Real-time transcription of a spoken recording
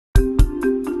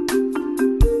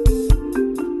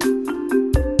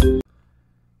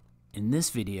In this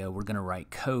video, we're going to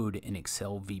write code in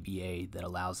Excel VBA that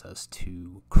allows us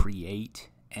to create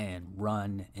and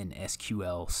run an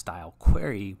SQL style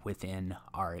query within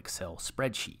our Excel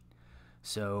spreadsheet.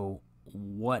 So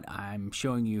what I'm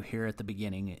showing you here at the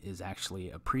beginning is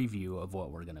actually a preview of what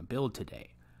we're going to build today.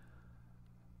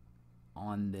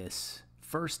 On this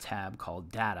first tab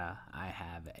called Data, I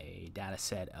have a data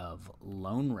set of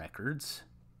loan records.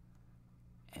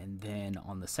 And then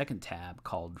on the second tab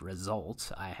called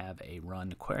Results, I have a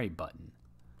Run Query button.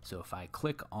 So if I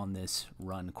click on this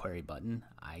Run Query button,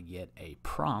 I get a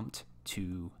prompt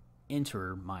to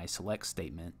enter my select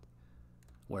statement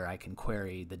where I can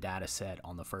query the data set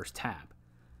on the first tab.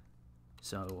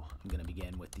 So I'm going to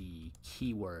begin with the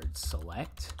keyword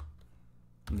select.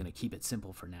 I'm going to keep it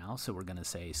simple for now. So we're going to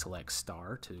say select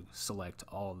star to select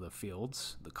all the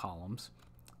fields, the columns.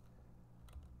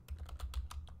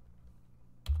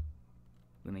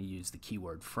 I'm going to use the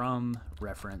keyword from,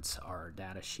 reference our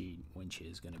data sheet, which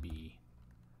is going to be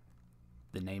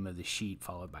the name of the sheet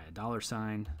followed by a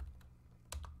 $sign.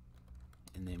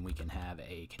 And then we can have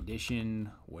a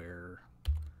condition where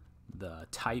the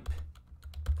type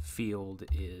field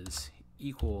is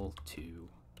equal to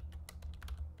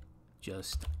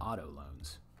just auto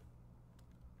loans.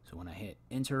 So when I hit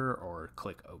enter or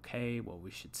click OK, what we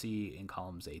should see in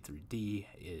columns A through D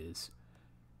is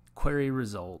query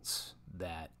results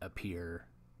that appear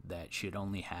that should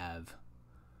only have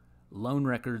loan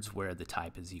records where the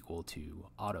type is equal to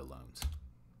auto loans.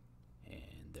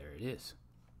 And there it is.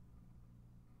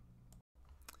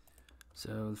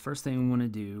 So the first thing we want to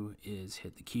do is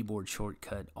hit the keyboard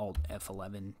shortcut Alt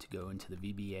F11 to go into the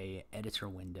VBA editor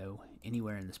window.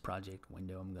 Anywhere in this project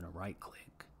window, I'm going to right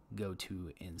click, go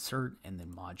to Insert, and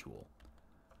then Module.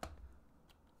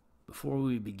 Before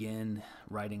we begin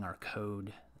writing our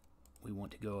code, we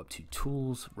want to go up to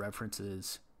Tools,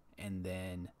 References, and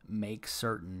then make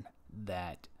certain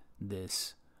that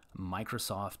this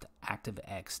Microsoft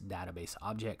ActiveX Database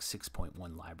Object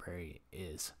 6.1 library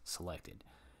is selected.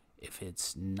 If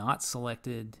it's not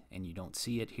selected and you don't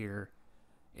see it here,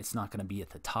 it's not going to be at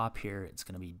the top here. It's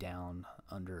going to be down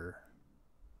under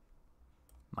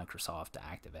Microsoft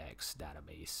ActiveX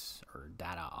Database or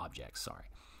Data Objects, sorry.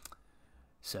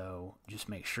 So just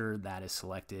make sure that is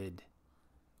selected.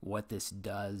 What this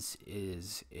does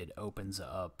is it opens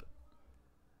up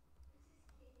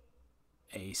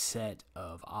a set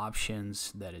of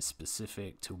options that is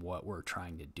specific to what we're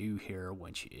trying to do here,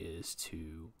 which is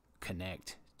to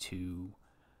connect to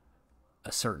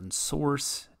a certain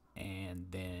source and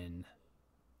then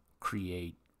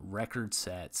create record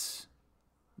sets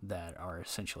that are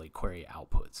essentially query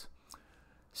outputs.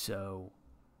 So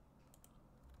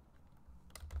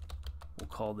we'll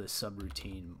call this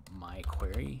subroutine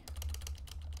myQuery,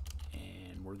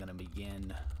 and we're going to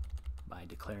begin by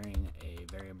declaring a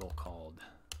variable called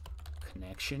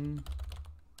connection.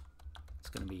 It's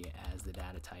going to be as the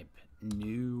data type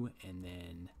new and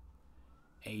then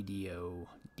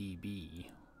ADODB,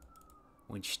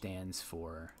 which stands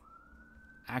for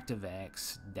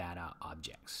ActiveX Data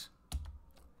Objects.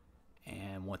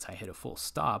 And once I hit a full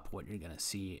stop, what you're going to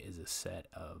see is a set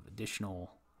of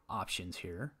additional options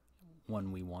here.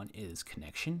 One we want is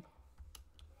connection,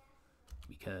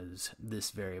 because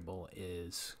this variable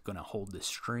is going to hold the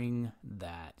string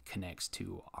that connects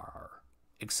to our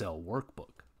Excel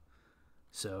workbook.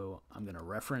 So I'm going to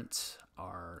reference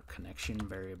our connection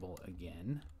variable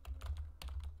again.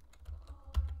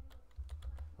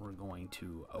 We're going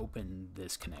to open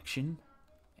this connection,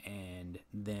 and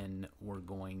then we're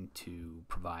going to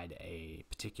provide a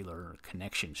particular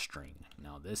connection string.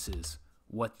 Now this is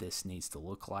what this needs to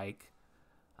look like.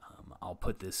 I'll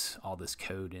put all this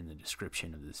code in the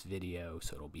description of this video,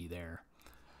 so it'll be there.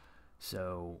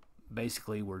 So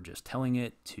basically we're just telling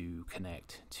it to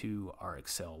connect to our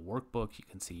Excel workbook. You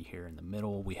can see here in the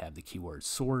middle we have the keyword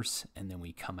source, and then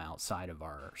we come outside of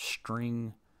our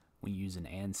string. We use an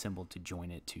and symbol to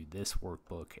join it to this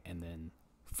workbook and then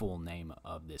full name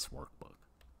of this workbook.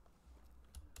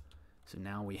 So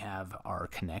now we have our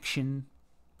connection.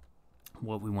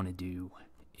 What we want to do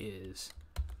is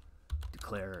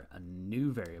declare a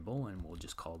new variable, and we'll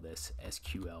just call this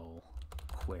SQL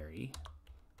Query.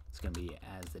 It's going to be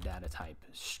as the data type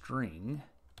string,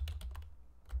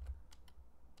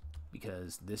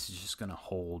 because this is just going to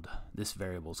hold, this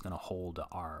variable is going to hold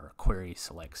our query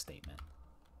select statement.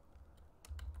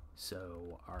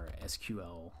 So our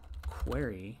SQL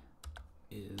Query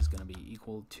is going to be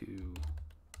equal to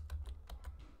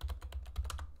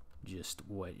just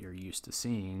what you're used to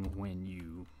seeing when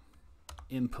you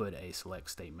input a select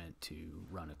statement to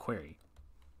run a query.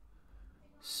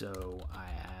 So I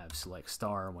have select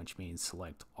star, which means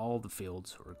select all the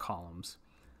fields or columns.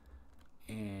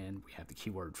 And we have the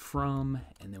keyword from,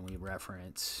 and then we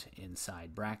reference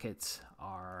inside brackets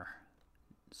our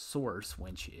source,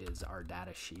 which is our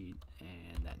data sheet,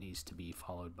 and that needs to be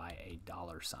followed by a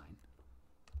 $sign.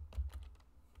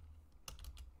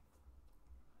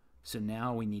 So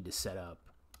now we need to set up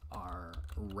our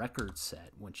record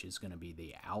set, which is going to be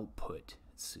the output.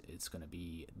 It's going to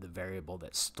be the variable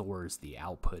that stores the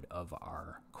output of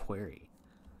our query.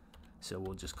 So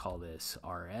we'll just call this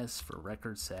rs for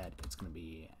record set. It's going to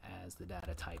be as the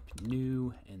data type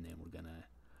new, and then we're going to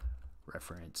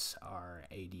reference our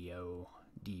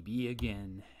ADODB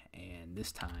again, and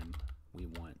this time we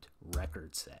want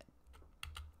record set.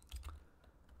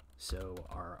 So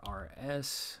our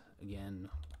rs, again,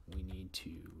 we need to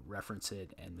reference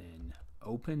it and then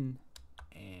open,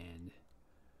 and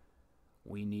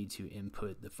we need to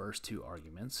input the first two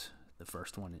arguments. The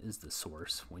first one is the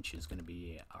source, which is going to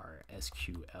be our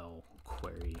SQL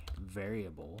query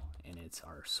variable, and it's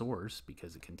our source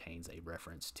because it contains a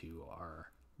reference to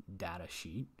our data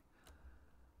sheet.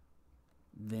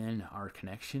 Then our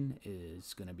connection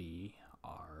is going to be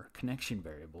our connection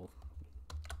variable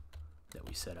that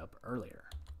we set up earlier.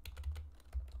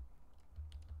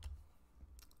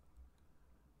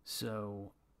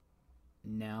 So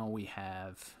now we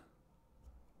have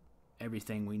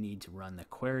everything we need to run the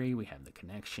query. We have the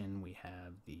connection, we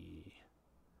have the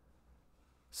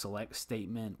select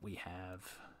statement, we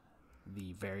have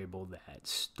the variable that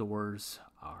stores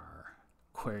our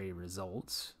query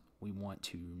results. We want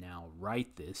to now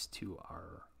write this to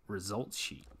our results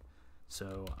sheet.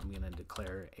 So I'm going to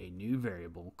declare a new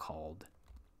variable called,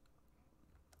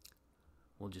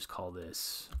 we'll just call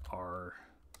this rSht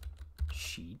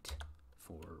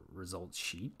for results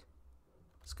sheet.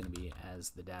 It's going to be as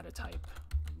the data type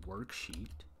worksheet.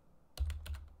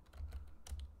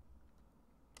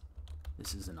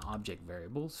 This is an object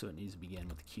variable, so it needs to begin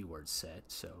with the keyword set.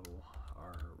 So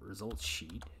our results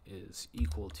sheet is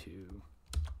equal to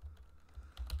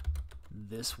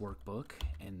this workbook,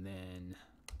 and then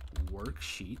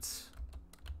worksheets,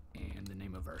 and the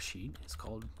name of our sheet is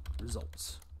called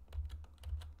results.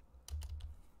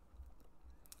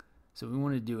 So we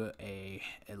want to do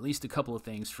at least a couple of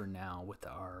things for now with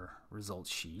our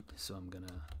results sheet. So I'm going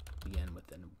to begin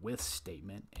with an with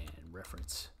statement and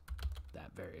reference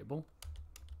that variable.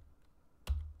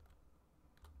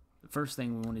 The first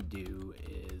thing we want to do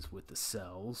is with the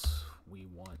cells, we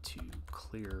want to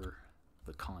clear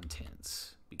the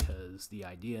contents, because the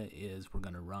idea is we're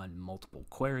going to run multiple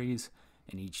queries,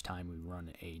 and each time we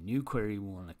run a new query,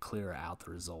 we want to clear out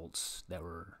the results that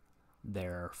were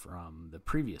there from the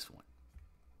previous one.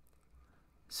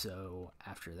 So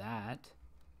after that,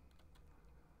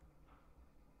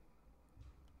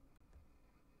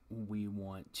 we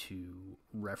want to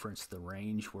reference the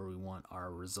range where we want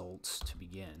our results to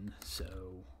begin.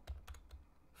 So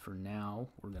for now,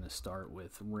 we're going to start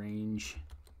with range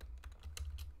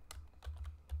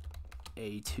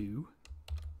A2.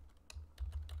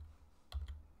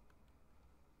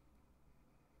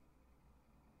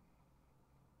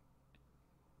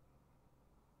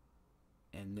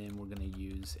 And then we're going to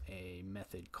use a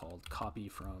method called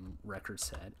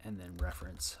CopyFromRecordset and then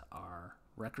reference our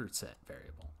record set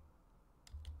variable.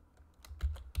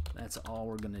 That's all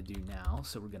we're going to do now.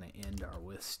 So we're going to end our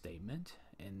with statement,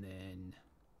 and then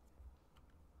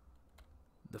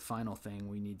the final thing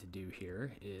we need to do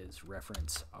here is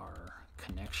reference our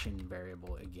connection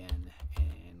variable again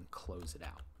and close it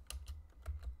out.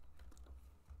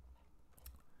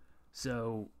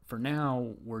 So for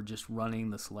now, we're just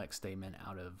running the select statement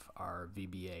out of our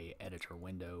VBA editor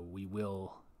window. We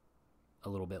will a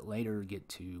little bit later get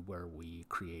to where we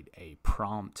create a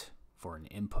prompt for an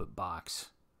input box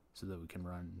so that we can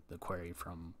run the query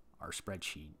from our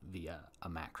spreadsheet via a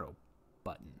macro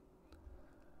button.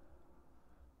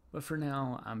 But for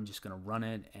now, I'm just going to run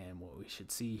it, and what we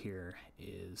should see here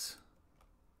is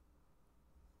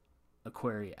a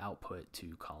query output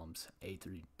to columns A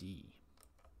through D.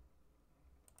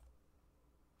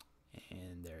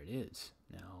 And there it is.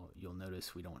 Now you'll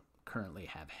notice we don't currently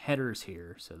have headers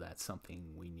here, so that's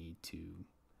something we need to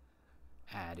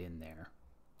add in there.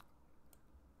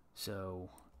 So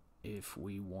if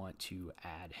we want to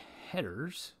add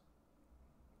headers,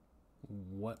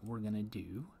 what we're going to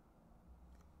do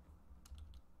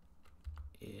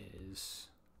is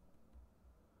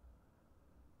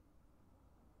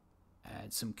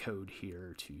add some code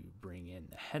here to bring in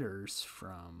the headers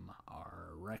from our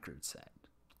record set.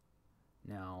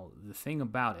 Now, the thing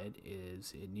about it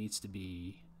is it needs to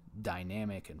be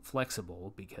dynamic and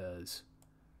flexible, because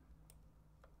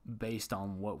based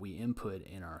on what we input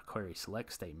in our query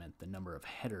select statement, the number of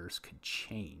headers could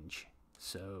change.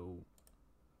 So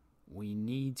we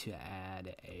need to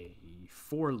add a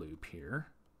for loop here.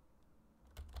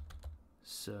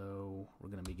 So we're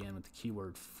going to begin with the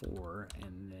keyword for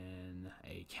and then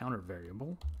a counter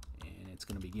variable, and it's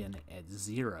going to begin at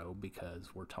 0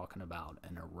 because we're talking about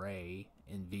an array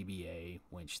in VBA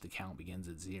which the count begins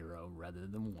at 0 rather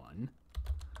than 1.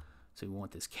 So we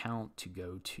want this count to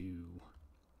go to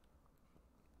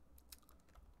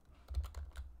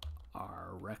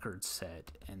our record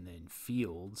set and then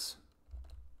fields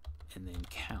and then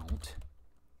count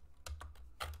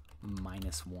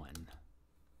 -1.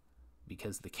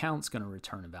 Because the count's going to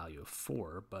return a value of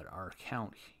 4, but our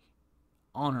count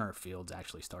on our fields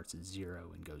actually starts at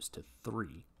 0 and goes to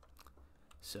 3.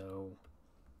 So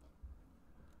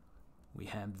we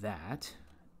have that,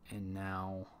 and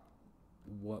now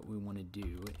what we want to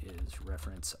do is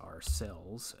reference our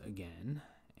cells again,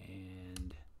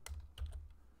 and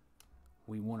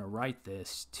we want to write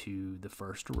this to the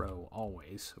first row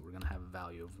always. So we're going to have a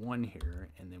value of 1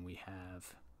 here, and then we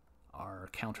have our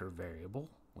counter variable,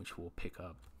 which will pick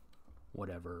up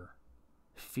whatever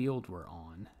field we're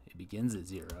on. It begins at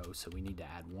 0, so we need to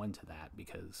add 1 to that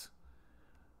because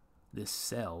this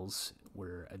cells,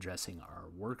 we're addressing our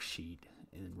worksheet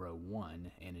in row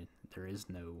 1, and there is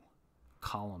no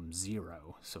column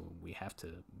 0, so we have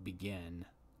to begin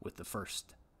with the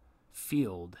first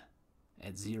field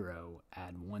at 0,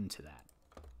 add 1 to that.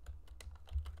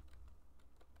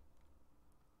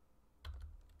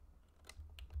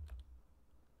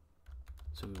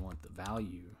 So we want the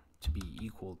value to be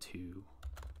equal to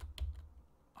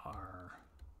our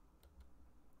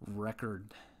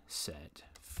record set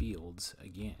fields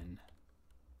again.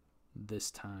 This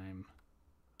time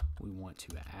we want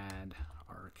to add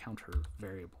our counter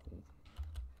variable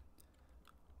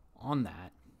on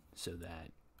that so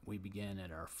that we begin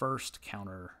at our first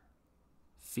counter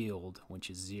field, which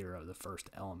is 0, the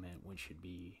first element, which should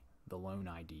be the loan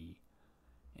ID,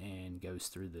 and goes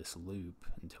through this loop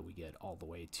until we get all the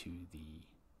way to the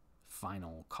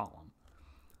final column.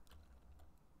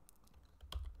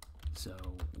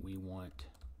 So we want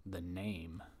the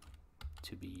name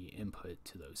to be input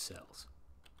to those cells.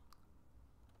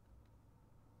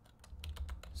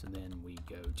 So then we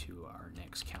go to our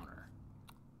next counter.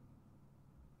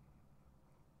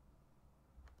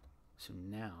 So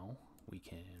now we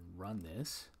can run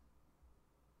this,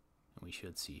 and we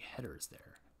should see headers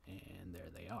there, and there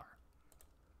they are.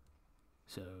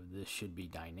 So this should be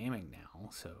dynamic now.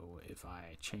 So if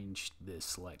I change this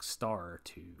select star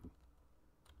to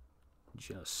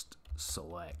just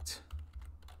select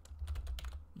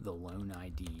the loan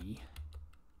ID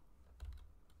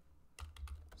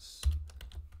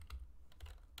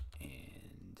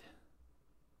and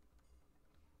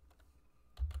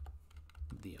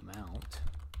the amount,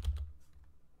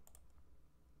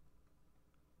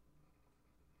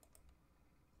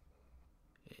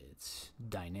 it's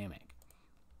dynamic.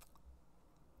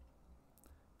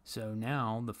 So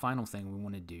now the final thing we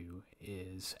want to do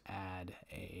is add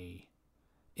a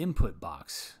input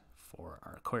box for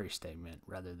our query statement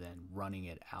rather than running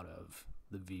it out of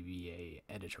the VBA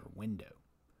editor window.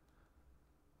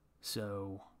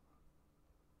 So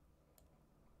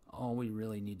all we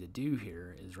really need to do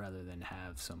here is, rather than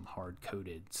have some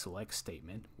hard-coded select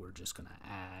statement, we're just going to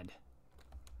add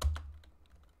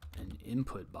an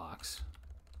input box,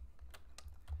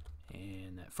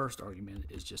 and that first argument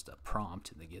is just a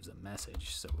prompt that gives a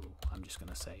message. So I'm just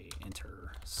going to say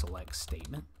enter select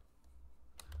statement.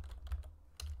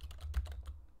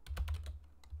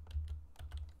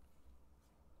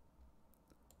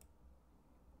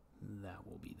 That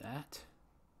will be that.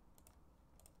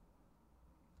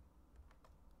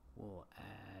 We'll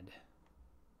add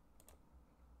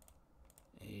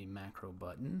a macro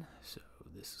button. So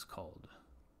this is called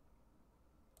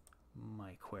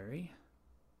myQuery.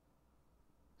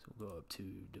 So we'll go up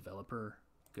to developer,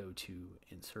 go to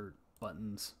insert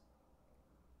buttons,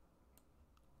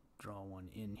 draw one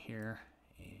in here,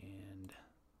 and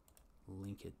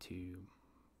link it to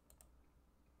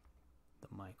the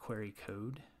myQuery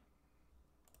code.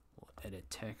 We'll edit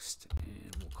text,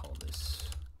 and we'll call this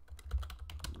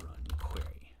run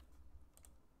query.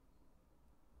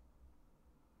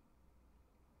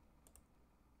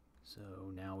 So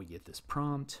now we get this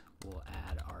prompt. We'll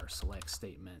add our select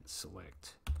statement,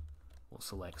 we'll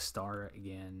select star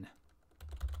again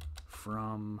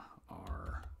from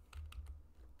our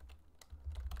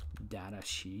data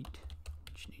sheet,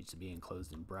 which needs to be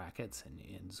enclosed in brackets and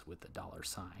ends with a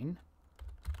 $sign.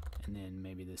 And then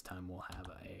maybe this time we'll have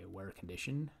a where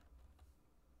condition,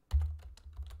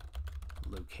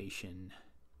 location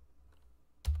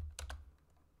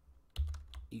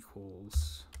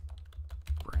equals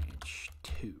branch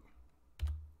 2.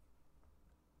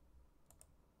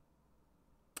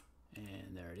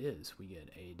 And there it is. We get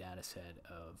a data set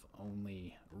of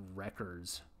only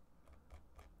records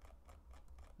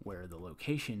where the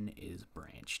location is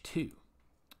branch 2.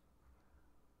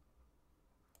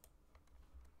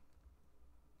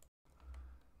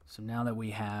 So now that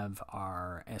we have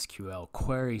our SQL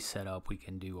query set up, we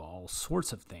can do all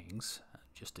sorts of things.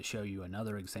 Just to show you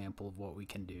another example of what we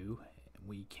can do,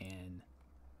 we can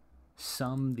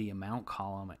sum the amount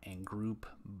column and group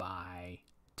by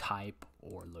type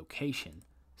or location.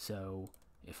 So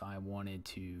if I wanted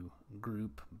to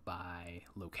group by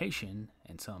location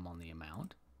and sum on the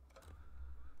amount,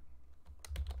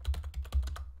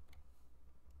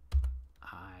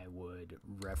 I would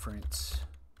reference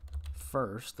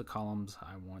first the columns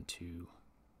I want to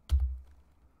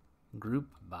group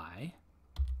by,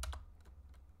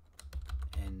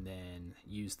 and then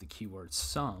use the keyword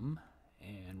sum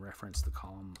and reference the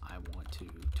column I want to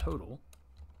total.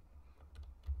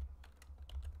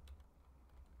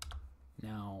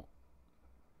 Now,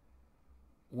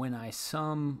 when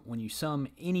you sum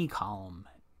any column,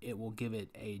 it will give it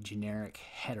a generic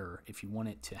header. If you want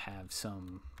it to have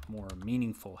some more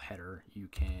meaningful header, you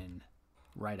can,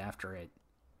 right after it,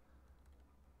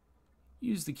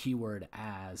 use the keyword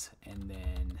as and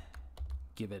then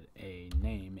give it a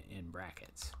name in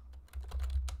brackets.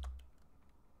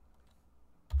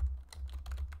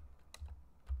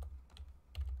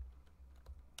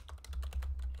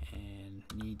 And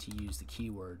need to use the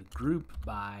keyword group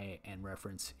by and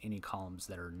reference any columns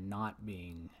that are not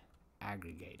being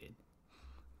aggregated.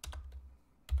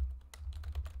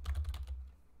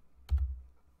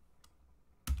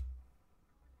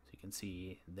 So you can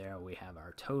see there we have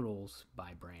our totals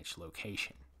by branch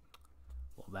location.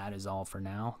 Well, that is all for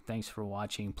now. Thanks for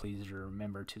watching. Please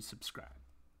remember to subscribe.